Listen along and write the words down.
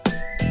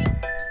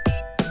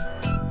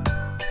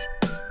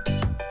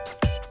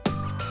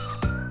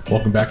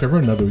Welcome back,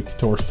 everyone. Another week of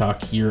Taurus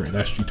Talk here at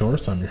SG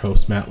Taurus. I'm your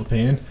host, Matt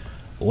LePan.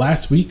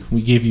 Last week,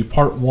 we gave you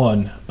part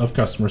one of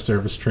customer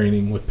service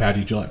training with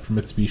Patty Gillette from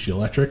Mitsubishi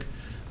Electric.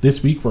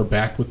 This week, we're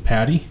back with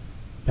Patty.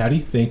 Patty,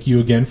 thank you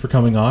again for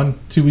coming on.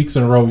 2 weeks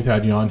in a row, we've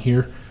had you on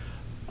here.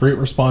 Great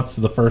response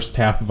to the first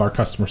half of our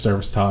customer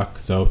service talk,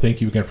 so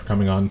thank you again for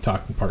coming on and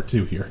talking part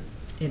two here.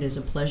 It is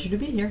a pleasure to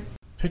be here.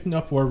 Picking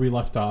up where we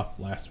left off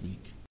last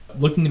week,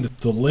 looking into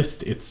the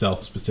list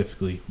itself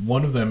specifically,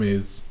 one of them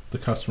is the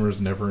customer is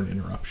never an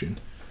interruption.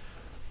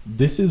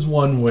 This is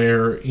one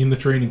where in the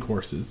training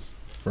courses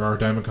for our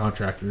diamond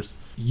contractors,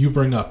 you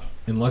bring up,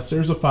 unless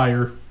there's a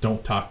fire,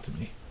 don't talk to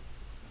me.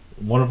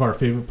 One of our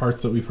favorite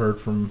parts that we've heard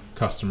from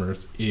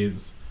customers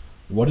is,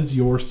 what is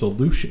your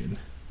solution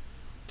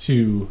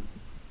to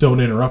don't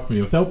interrupt me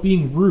without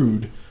being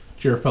rude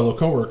to your fellow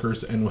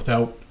coworkers and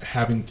without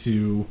having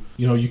to,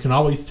 you can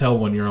always tell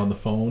when you're on the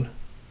phone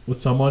with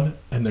someone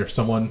and there's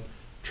someone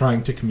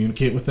trying to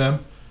communicate with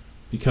them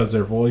because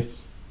their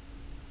voice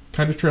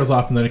kind of trails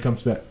off and then it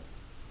comes back.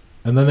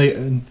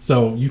 And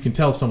so you can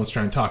tell if someone's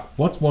trying to talk.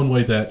 What's one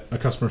way that a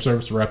customer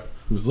service rep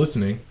who's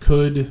listening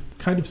could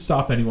kind of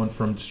stop anyone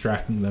from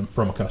distracting them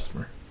from a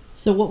customer?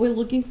 So what we're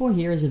looking for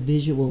here is a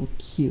visual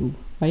cue,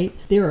 right?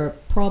 There are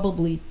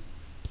probably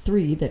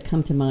 3 that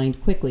come to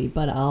mind quickly,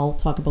 but I'll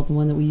talk about the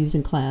one that we use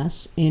in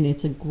class, and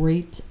it's a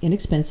great,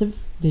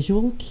 inexpensive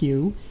visual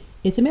cue.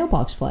 It's a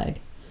mailbox flag.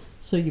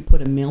 So you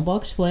put a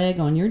mailbox flag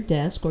on your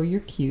desk or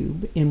your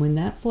cube, and when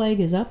that flag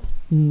is up,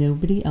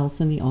 nobody else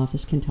in the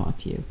office can talk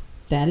to you.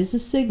 That is a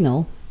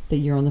signal that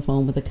you're on the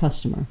phone with a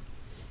customer.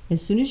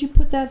 As soon as you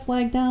put that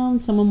flag down,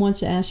 someone wants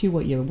to ask you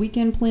what your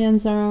weekend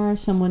plans are,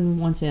 someone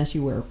wants to ask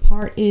you where a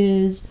part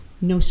is,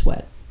 no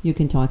sweat. You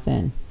can talk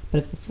then. But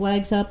if the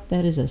flag's up,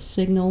 that is a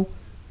signal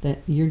that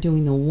you're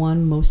doing the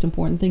one most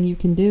important thing you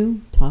can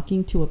do,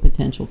 talking to a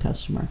potential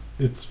customer.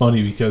 It's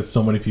funny because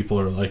so many people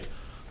are like,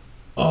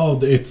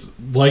 oh, it's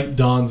light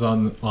dawns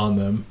on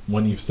them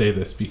when you say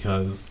this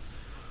because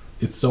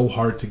it's so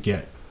hard to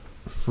get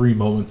free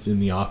moments in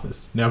the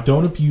office. Now,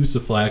 don't abuse the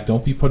flag.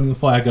 Don't be putting the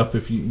flag up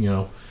if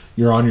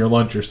you're on your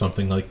lunch or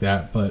something like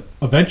that. But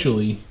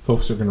eventually,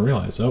 folks are going to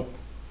realize,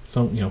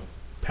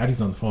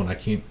 Patty's on the phone. I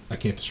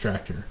can't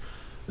distract her.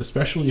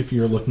 Especially if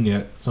you're looking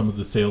at some of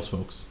the sales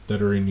folks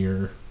that are in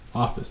your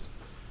office.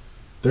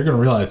 They're going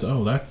to realize,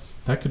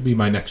 that could be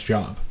my next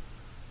job.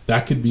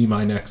 That could be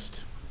my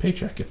next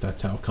paycheck if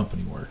that's how a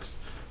company works.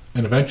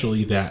 And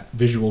eventually that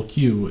visual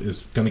cue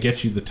is going to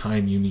get you the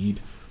time you need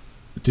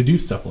to do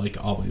stuff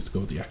like always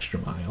go the extra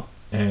mile.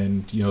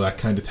 And that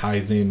kind of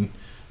ties in,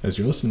 as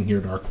you're listening here,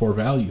 to our core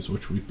values,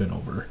 which we've been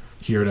over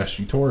here at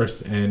SG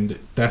Taurus. And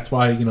that's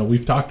why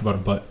we've talked about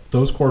them, but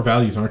those core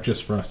values aren't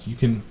just for us. You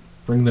can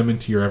bring them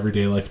into your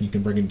everyday life, and you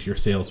can bring it into your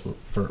sales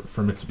for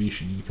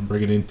Mitsubishi. You can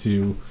bring it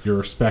into your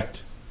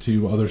respect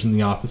to others in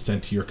the office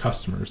and to your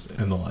customers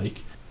and the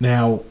like.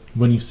 Now,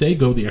 when you say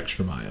go the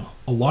extra mile,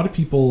 a lot of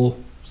people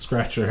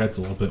scratch their heads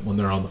a little bit when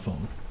they're on the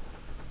phone.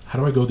 How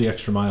do I go the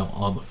extra mile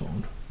on the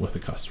phone with a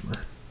customer?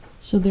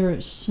 So there are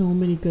so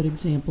many good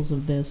examples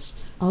of this.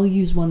 I'll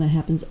use one that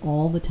happens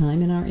all the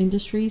time in our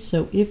industry.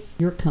 So if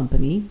your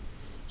company,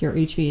 your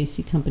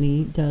HVAC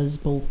company, does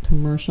both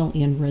commercial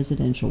and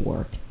residential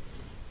work,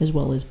 as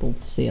well as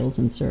both sales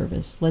and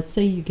service. Let's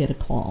say you get a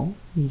call,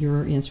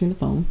 you're answering the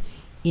phone,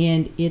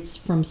 and it's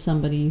from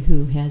somebody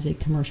who has a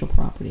commercial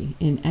property.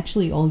 And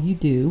actually all you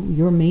do,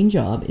 your main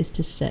job, is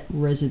to set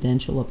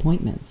residential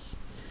appointments.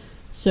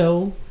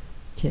 So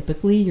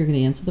typically you're going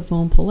to answer the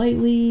phone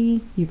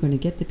politely, you're going to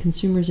get the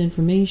consumer's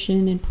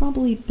information, and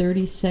probably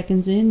 30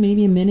 seconds in,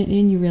 maybe a minute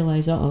in, you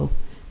realize,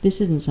 this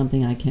isn't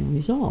something I can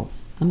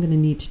resolve. I'm going to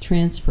need to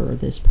transfer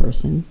this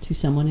person to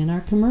someone in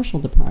our commercial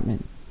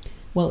department.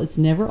 Well, it's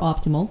never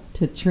optimal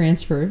to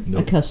transfer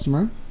a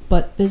customer,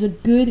 but there's a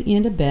good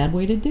and a bad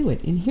way to do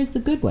it. And here's the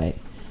good way.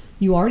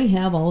 You already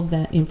have all of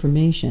that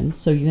information,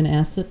 so you're going to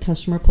ask the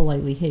customer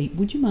politely, hey,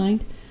 would you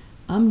mind?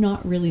 I'm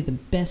not really the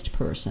best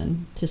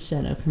person to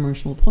set a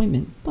commercial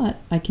appointment,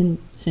 but I can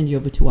send you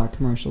over to our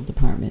commercial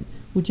department.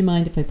 Would you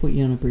mind if I put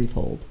you on a brief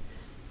hold?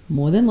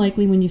 More than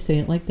likely, when you say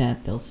it like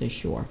that, they'll say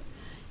sure.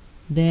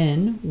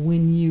 Then,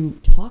 when you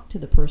talk to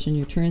the person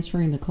you're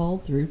transferring the call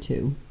through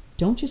to,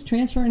 don't just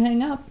transfer and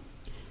hang up.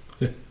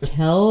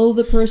 Tell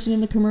the person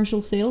in the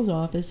commercial sales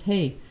office,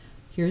 hey,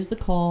 here's the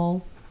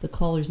call. The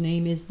caller's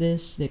name is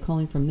this. They're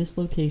calling from this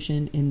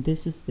location, and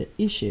this is the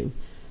issue.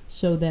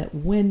 So that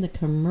when the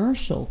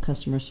commercial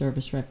customer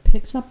service rep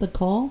picks up the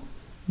call,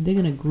 they're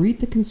going to greet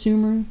the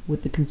consumer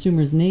with the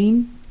consumer's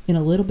name and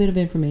a little bit of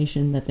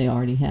information that they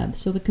already have.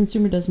 So the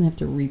consumer doesn't have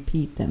to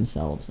repeat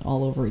themselves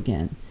all over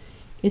again.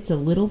 It's a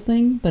little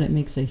thing, but it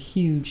makes a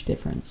huge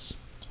difference.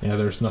 Yeah,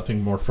 there's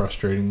nothing more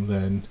frustrating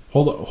than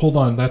hold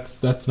on,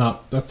 that's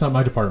not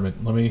my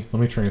department. Let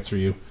me transfer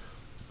you.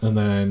 And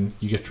then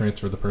you get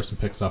transferred, the person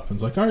picks up and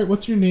is like, all right,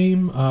 what's your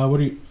name?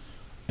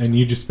 And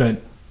you just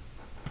spent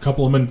a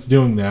couple of minutes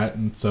doing that,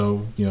 and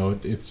so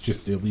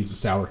it leaves a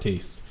sour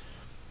taste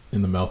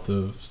in the mouth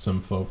of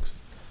some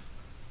folks.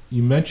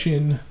 You've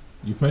mentioned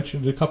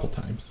it a couple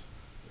times,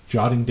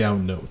 jotting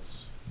down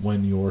notes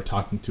when you're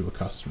talking to a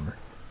customer.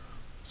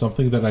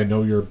 Something that I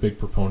know you're a big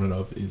proponent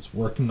of is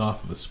working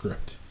off of a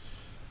script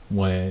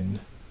when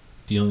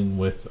dealing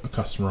with a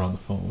customer on the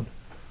phone.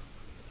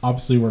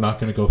 Obviously, we're not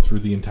going to go through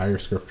the entire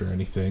script or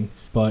anything,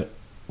 but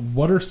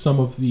what are some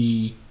of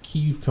the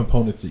key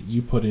components that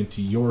you put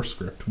into your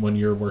script when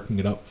you're working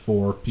it up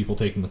for people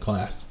taking the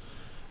class?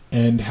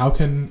 And how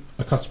can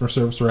a customer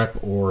service rep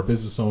or a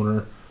business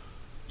owner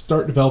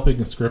start developing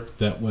a script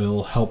that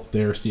will help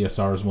their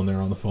CSRs when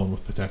they're on the phone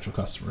with potential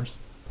customers?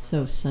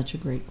 So, such a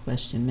great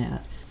question,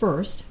 Matt.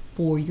 First,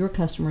 for your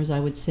customers, I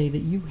would say that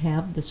you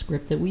have the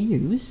script that we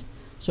use.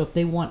 So if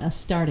they want a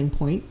starting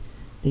point,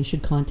 they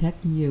should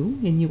contact you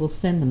and you will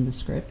send them the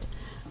script.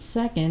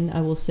 Second,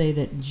 I will say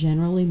that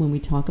generally when we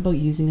talk about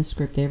using a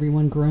script,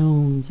 everyone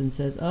groans and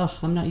says, "Oh,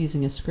 I'm not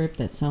using a script.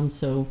 That sounds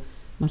so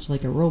much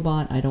like a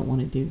robot. I don't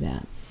want to do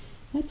that."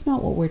 That's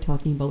not what we're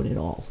talking about at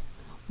all.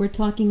 We're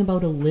talking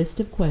about a list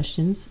of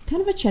questions,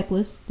 kind of a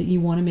checklist that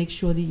you want to make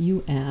sure that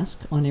you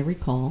ask on every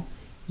call.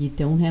 You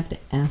don't have to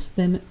ask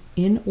them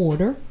in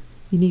order.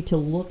 You need to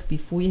look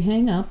before you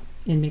hang up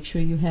and make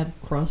sure you have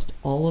crossed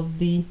all of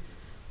the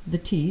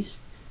T's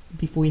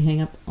before you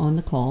hang up on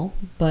the call.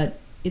 But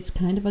it's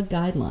kind of a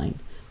guideline.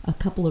 A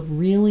couple of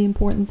really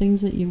important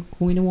things that you're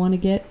going to want to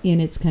get,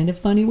 and it's kind of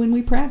funny when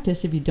we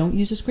practice, if you don't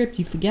use a script,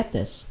 you forget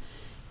this.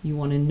 You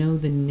want to know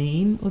the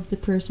name of the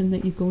person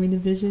that you're going to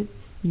visit.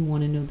 You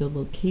want to know the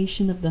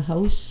location of the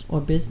house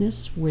or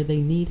business where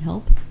they need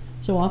help.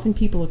 So often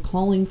people are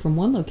calling from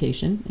one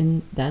location,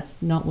 and that's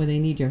not where they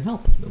need your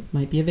help. Nope.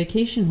 Might be a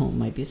vacation home,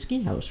 might be a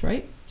ski house,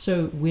 right?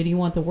 So where do you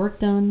want the work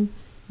done?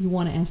 You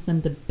want to ask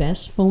them the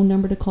best phone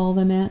number to call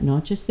them at,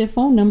 not just their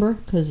phone number,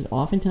 because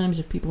oftentimes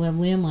if people have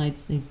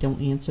landlines, they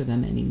don't answer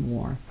them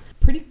anymore.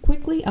 Pretty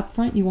quickly up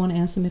front, you want to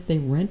ask them if they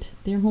rent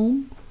their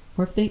home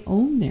or if they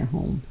own their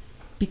home.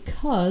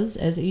 Because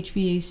as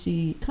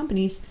HVAC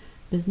companies,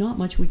 there's not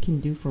much we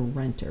can do for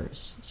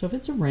renters. So if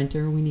it's a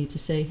renter, we need to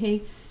say,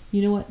 hey,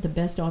 you know what, the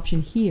best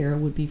option here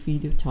would be for you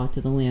to talk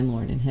to the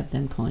landlord and have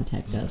them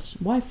contact us.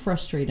 Why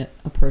frustrate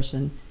a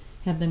person,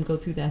 have them go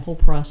through that whole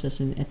process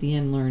and at the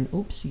end learn,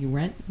 oops, you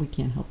rent, we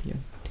can't help you.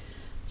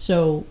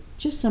 So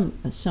just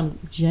some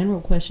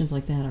general questions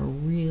like that are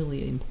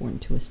really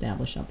important to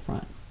establish up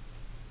front.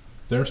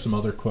 There are some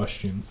other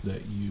questions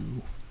that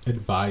you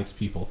advise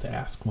people to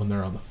ask when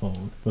they're on the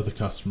phone with a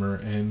customer,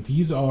 and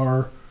these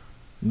are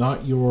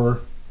not you're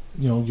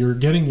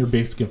getting your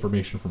basic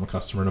information from a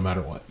customer no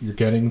matter what. You're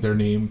getting their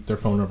name, their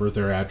phone number,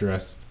 their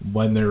address,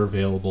 when they're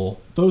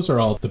available. Those are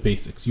all the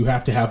basics. You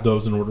have to have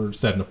those in order to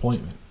set an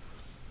appointment.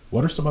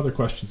 What are some other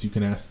questions you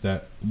can ask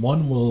that,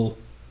 one, will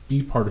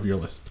be part of your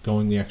list,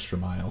 going the extra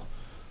mile,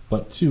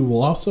 but two,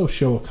 will also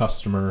show a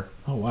customer,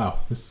 oh wow,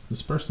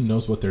 this person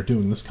knows what they're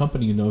doing. This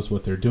company knows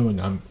what they're doing.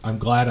 I'm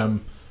glad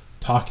I'm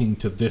talking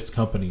to this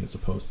company as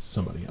opposed to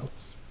somebody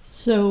else.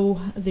 So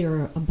there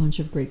are a bunch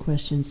of great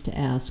questions to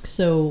ask.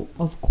 So,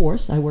 of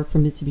course, I work for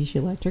Mitsubishi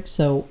Electric,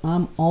 so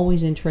I'm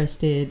always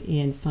interested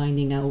in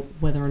finding out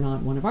whether or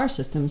not one of our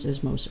systems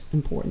is most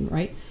important,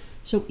 right?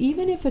 So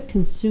even if a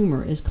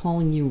consumer is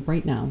calling you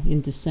right now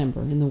in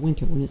December, in the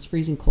winter when it's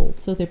freezing cold,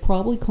 so they're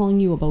probably calling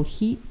you about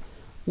heat,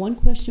 one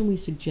question we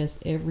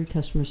suggest every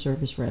customer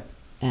service rep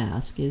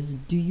ask is,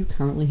 do you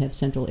currently have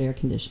central air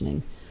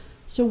conditioning?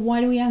 So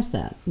why do we ask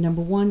that?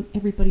 Number one,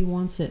 everybody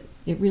wants it.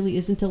 It really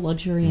isn't a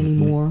luxury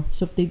anymore.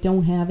 So if they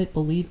don't have it,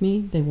 believe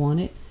me, they want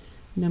it.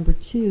 Number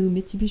two,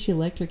 Mitsubishi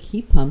Electric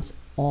heat pumps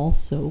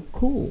also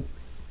cool.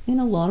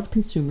 And a lot of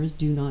consumers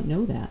do not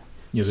know that.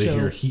 Yeah, they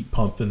hear heat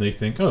pump and they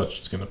think, oh, it's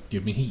just going to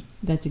give me heat.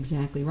 That's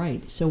exactly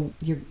right. So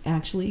you're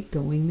actually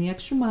going the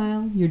extra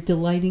mile. You're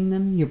delighting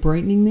them. You're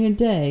brightening their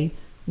day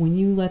when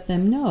you let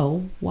them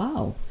know,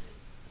 wow,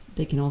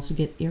 they can also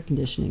get air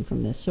conditioning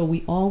from this. So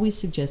we always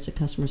suggest a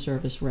customer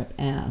service rep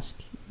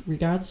ask,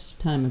 regardless of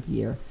time of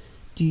year,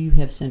 do you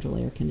have central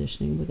air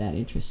conditioning? Would that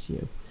interest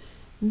you?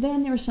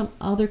 Then there are some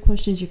other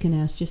questions you can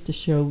ask just to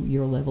show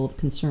your level of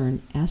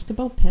concern. Ask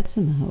about pets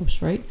in the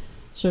house, right?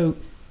 So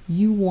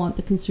you want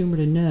the consumer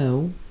to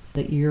know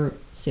that your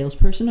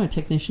salesperson or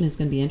technician is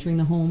going to be entering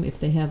the home. If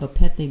they have a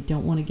pet they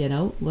don't want to get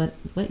out, let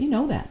you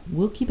know that.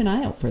 We'll keep an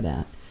eye out for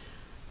that.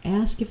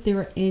 Ask if there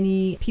are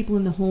any people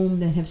in the home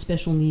that have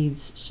special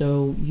needs,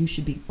 so you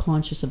should be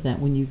conscious of that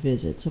when you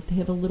visit. So if they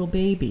have a little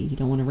baby, you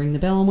don't want to ring the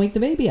bell and wake the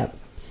baby up.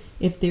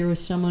 If there is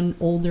someone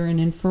older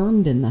and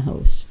infirmed in the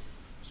house,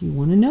 you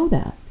want to know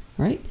that,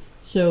 right?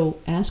 So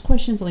ask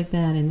questions like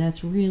that, and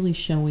that's really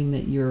showing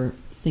that you're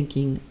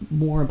thinking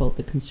more about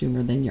the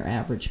consumer than your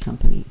average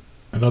company.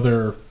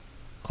 Another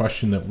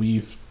question that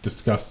we've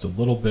discussed a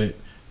little bit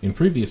in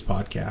previous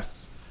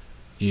podcasts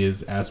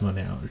is asthma and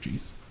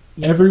allergies.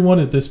 Yeah. Everyone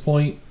at this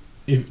point,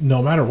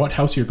 no matter what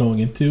house you're going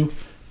into,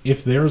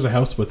 if there's a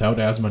house without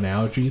asthma and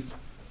allergies,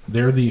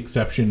 they're the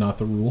exception, not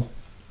the rule.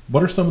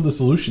 What are some of the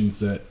solutions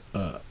that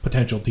a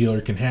potential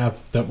dealer can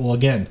have that will,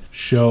 again,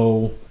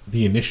 show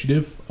the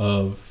initiative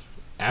of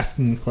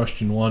asking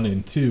question 1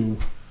 and 2,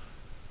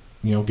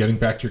 getting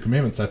back to your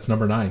commandments? That's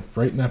number 9.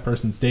 Right in that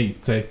person's day, you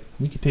could say,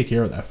 we could take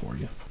care of that for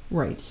you.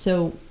 Right.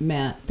 So,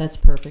 Matt, that's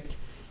perfect.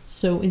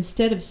 So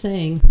instead of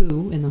saying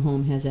who in the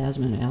home has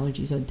asthma and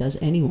allergies, or does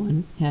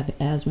anyone have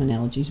asthma and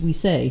allergies, we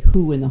say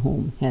who in the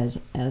home has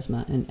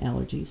asthma and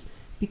allergies.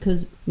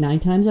 Because 9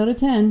 times out of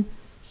 10,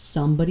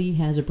 somebody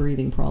has a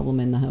breathing problem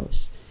in the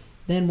house.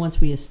 Then once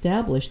we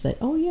establish that,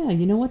 oh yeah,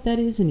 you know what, that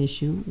is an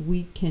issue,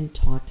 we can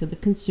talk to the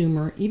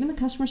consumer. Even the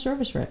customer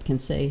service rep can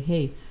say,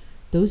 hey,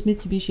 those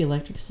Mitsubishi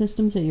Electric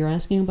systems that you're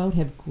asking about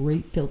have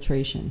great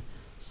filtration.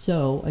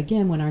 So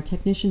again, when our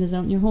technician is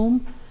out in your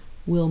home,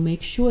 we'll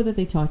make sure that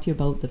they talk to you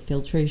about the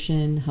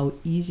filtration, how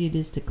easy it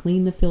is to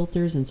clean the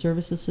filters and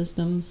service the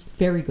systems.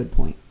 Very good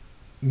point.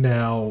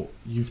 Now,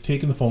 you've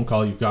taken the phone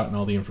call, you've gotten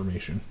all the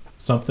information.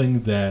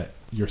 Something that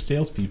your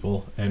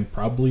salespeople and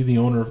probably the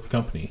owner of the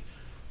company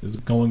is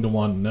going to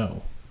want to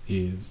know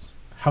is,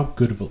 how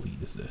good of a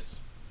lead is this?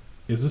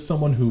 Is this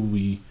someone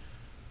who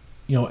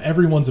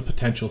everyone's a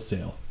potential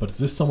sale, but is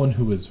this someone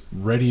who is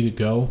ready to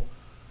go?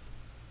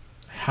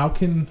 How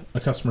can a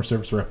customer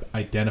service rep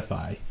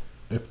identify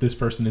if this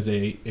person is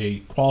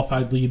a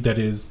qualified lead that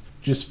is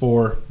just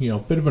for, a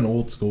bit of an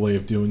old school way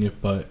of doing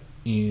it, but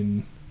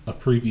in a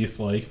previous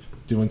life,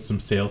 doing some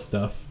sales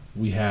stuff,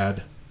 we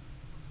had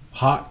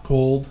hot,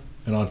 cold,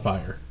 and on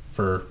fire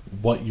for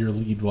what your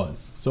lead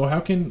was. So how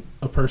can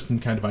a person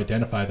kind of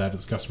identify that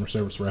as a customer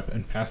service rep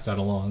and pass that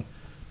along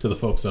to the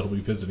folks that'll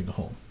be visiting a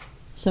home?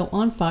 So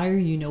on fire,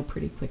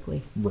 pretty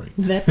quickly. Right.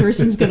 That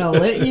person's going to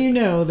let you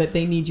know that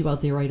they need you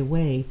out there right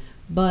away.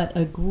 But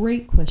a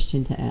great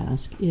question to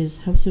ask is,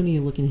 how soon are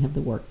you looking to have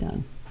the work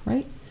done,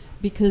 right?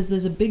 Because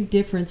there's a big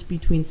difference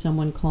between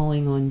someone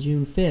calling on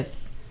June 5th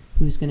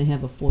who's going to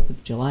have a 4th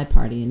of July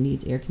party and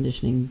needs air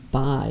conditioning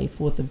by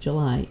 4th of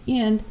July,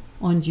 and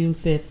on June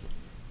 5th,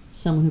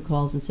 someone who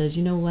calls and says,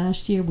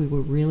 last year we were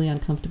really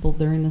uncomfortable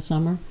during the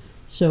summer,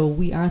 so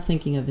we are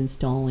thinking of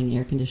installing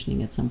air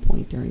conditioning at some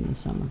point during the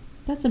summer.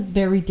 That's a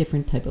very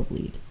different type of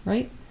lead,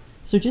 right?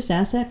 So just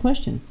ask that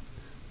question.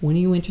 When are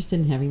you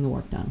interested in having the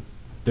work done?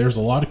 There's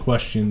a lot of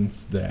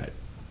questions that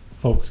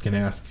folks can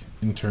ask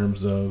in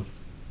terms of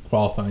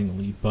qualifying a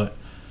lead, but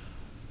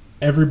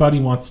everybody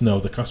wants to know,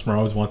 the customer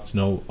always wants to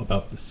know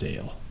about the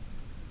sale.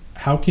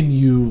 How can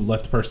you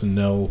let the person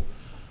know,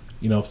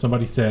 if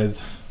somebody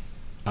says,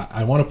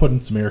 I want to put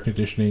in some air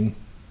conditioning,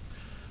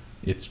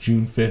 it's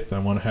June 5th, I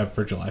want to have it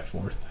for July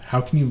 4th.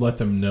 How can you let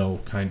them know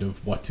kind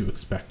of what to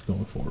expect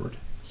going forward?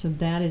 So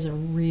that is a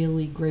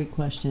really great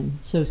question.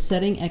 So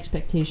setting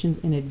expectations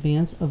in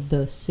advance of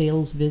the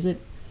sales visit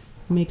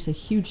makes a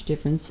huge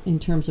difference in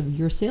terms of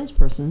your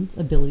salesperson's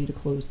ability to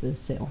close the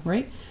sale,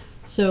 right?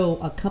 So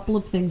a couple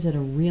of things that are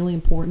really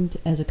important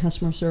as a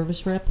customer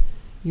service rep,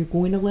 you're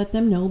going to let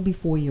them know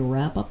before you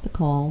wrap up the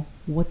call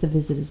what the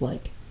visit is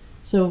like.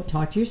 So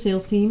talk to your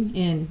sales team,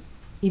 and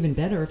even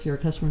better if you're a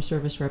customer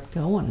service rep,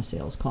 go on a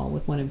sales call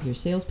with one of your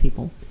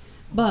salespeople.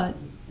 But,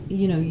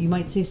 you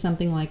might say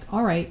something like,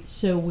 all right,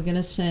 so we're going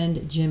to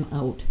send Jim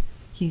out.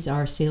 He's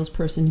our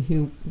salesperson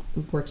who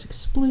works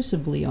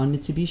exclusively on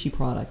Mitsubishi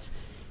products.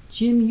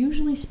 Jim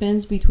usually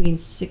spends between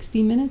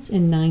 60 minutes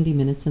and 90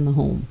 minutes in the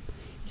home.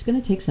 He's going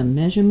to take some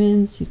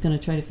measurements. He's going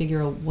to try to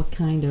figure out what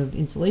kind of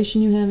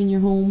insulation you have in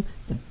your home,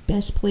 the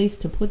best place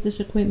to put this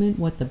equipment,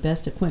 what the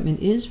best equipment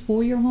is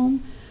for your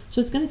home.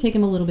 So it's going to take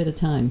him a little bit of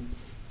time.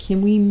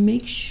 Can we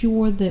make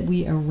sure that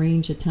we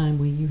arrange a time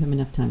where you have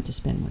enough time to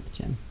spend with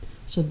Jim?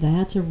 So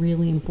that's a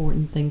really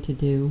important thing to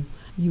do.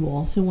 You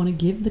also want to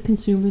give the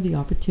consumer the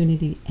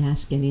opportunity to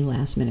ask any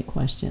last minute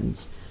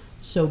questions.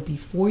 So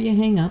before you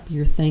hang up,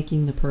 you're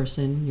thanking the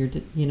person. You're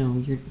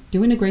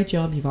doing a great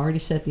job. You've already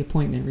set the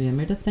appointment.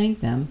 Remember to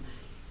thank them.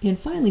 And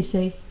finally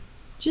say,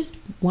 just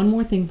one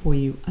more thing for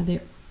you. Are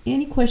there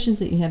any questions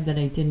that you have that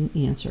I didn't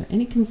answer?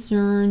 Any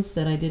concerns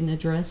that I didn't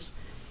address?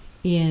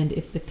 And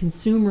if the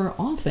consumer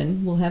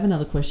often will have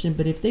another question,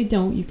 but if they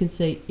don't, you can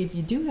say, if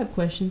you do have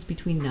questions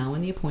between now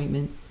and the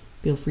appointment,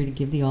 feel free to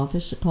give the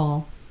office a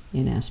call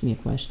and ask me a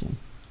question,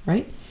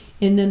 right?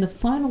 And then the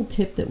final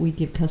tip that we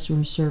give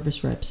customer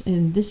service reps,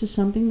 and this is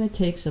something that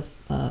takes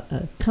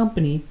a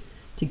company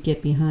to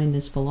get behind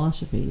this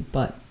philosophy,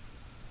 but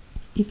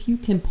if you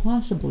can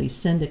possibly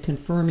send a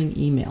confirming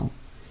email,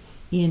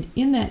 and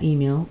in that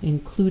email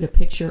include a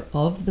picture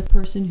of the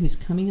person who's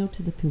coming out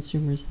to the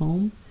consumer's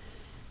home,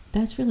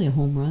 that's really a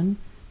home run.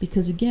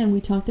 Because again, we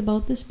talked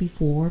about this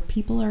before,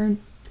 people are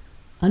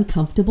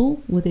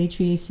uncomfortable with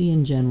HVAC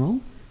in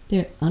general.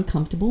 They're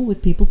uncomfortable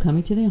with people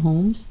coming to their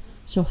homes.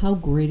 So how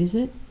great is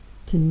it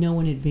to know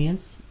in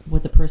advance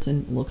what the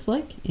person looks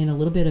like and a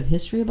little bit of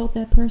history about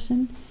that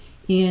person?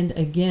 And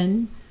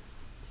again,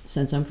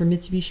 since I'm from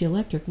Mitsubishi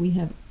Electric, we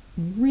have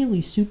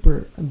really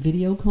super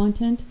video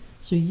content,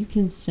 so you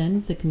can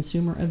send the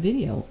consumer a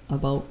video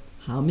about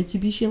how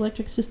Mitsubishi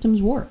Electric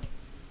systems work.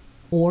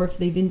 Or if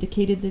they've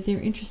indicated that they're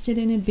interested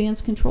in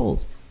advanced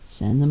controls,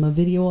 send them a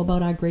video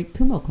about our great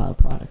Kumo Cloud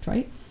product,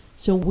 right?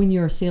 So when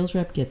your sales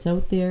rep gets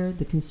out there,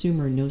 the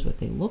consumer knows what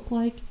they look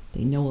like,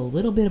 they know a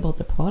little bit about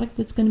the product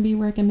that's going to be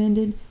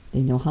recommended,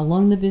 they know how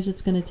long the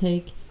visit's going to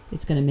take,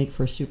 it's going to make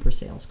for a super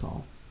sales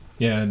call.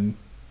 Yeah, and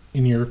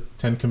in your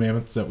 10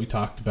 commandments that we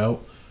talked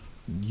about,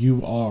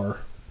 you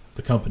are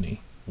the company.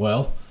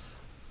 Well,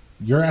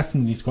 you're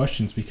asking these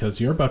questions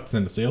because you're about to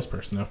send a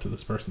salesperson out to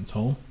this person's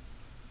home.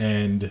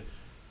 And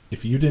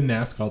if you didn't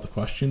ask all the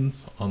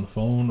questions on the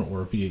phone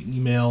or via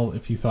email,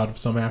 if you thought of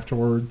some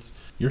afterwards,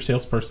 your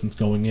salesperson's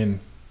going in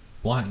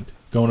blind,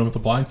 going in with a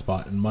blind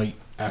spot, and might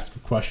ask a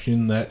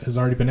question that has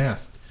already been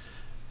asked.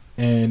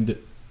 And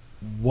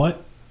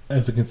what,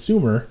 as a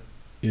consumer,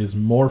 is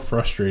more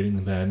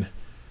frustrating than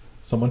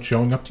someone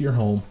showing up to your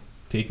home,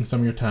 taking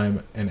some of your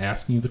time and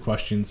asking you the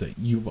questions that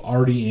you've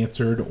already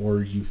answered,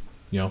 or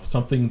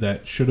something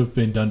that should have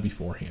been done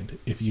beforehand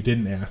if you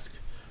didn't ask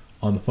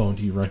on the phone,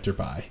 do you rent or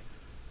buy?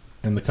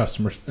 And the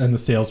customer and the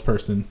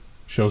salesperson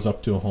shows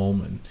up to a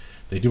home and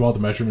they do all the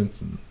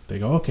measurements and they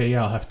go, okay,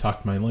 yeah, I'll have to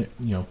talk to my,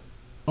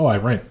 oh, I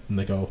rent. And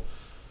they go,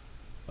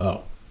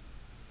 oh,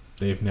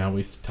 they've now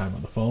wasted time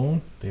on the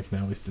phone. They've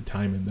now wasted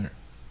time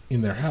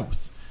in their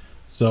house.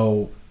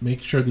 So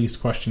make sure these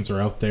questions are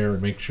out there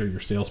and make sure your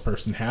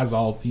salesperson has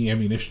all the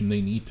ammunition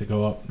they need to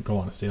go out and go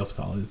on a sales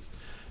call is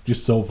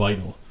just so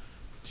vital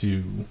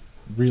to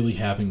really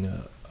having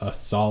a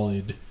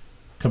solid,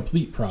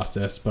 complete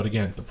process. But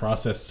again, the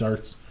process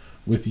starts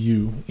with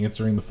you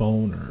answering the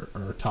phone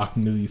or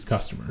talking to these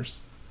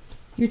customers.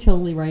 You're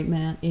totally right,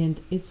 Matt.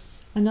 And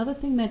it's another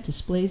thing that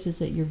displays is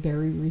that you're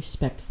very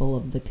respectful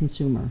of the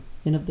consumer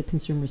and of the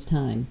consumer's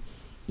time.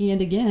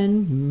 And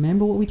again,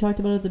 remember what we talked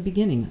about at the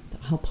beginning,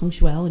 how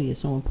punctuality is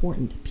so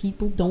important.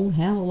 People don't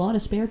have a lot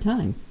of spare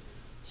time.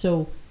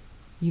 So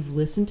you've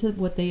listened to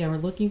what they are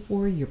looking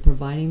for. You're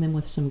providing them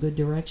with some good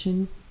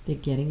direction. They're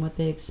getting what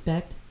they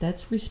expect.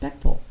 That's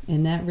respectful.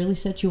 And that really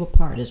sets you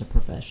apart as a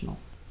professional.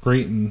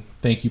 Great, and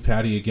thank you,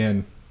 Patty,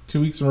 again.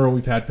 2 weeks in a row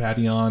we've had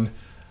Patty on.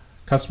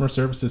 Customer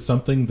service is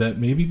something that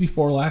maybe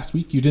before last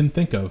week you didn't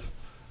think of.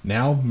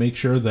 Now make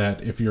sure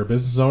that if you're a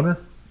business owner,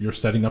 you're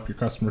setting up your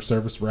customer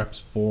service reps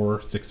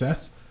for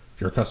success.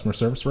 If you're a customer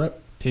service rep,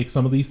 take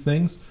some of these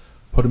things,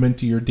 put them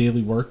into your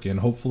daily work, and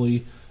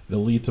hopefully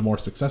it'll lead to more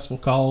successful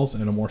calls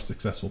and a more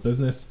successful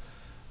business.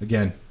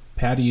 Again,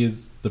 Patty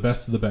is the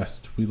best of the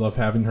best. We love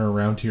having her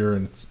around here,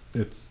 and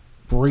it's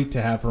great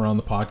to have her on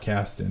the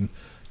podcast and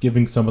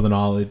giving some of the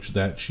knowledge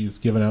that she's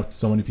given out to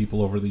so many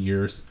people over the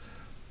years.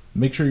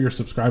 Make sure you're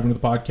subscribing to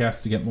the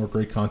podcast to get more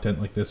great content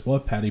like this. We'll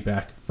have Patty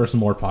back for some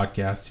more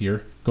podcasts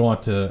here. Go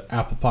on to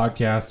Apple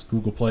Podcasts,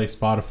 Google Play,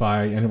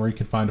 Spotify, anywhere you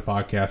can find a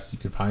podcast. You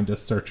can find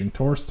us searching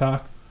Torrice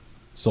Talk.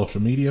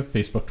 Social media,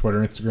 Facebook, Twitter,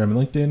 Instagram, and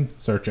LinkedIn.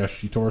 Search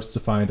SG Torrice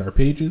to find our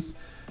pages.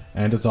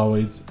 And as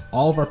always,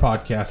 all of our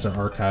podcasts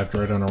are archived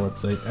right on our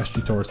website,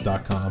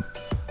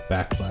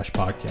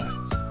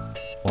 sgtorrice.com/podcasts.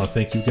 I want to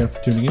thank you again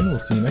for tuning in. We'll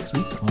see you next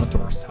week on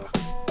Torrice Talk.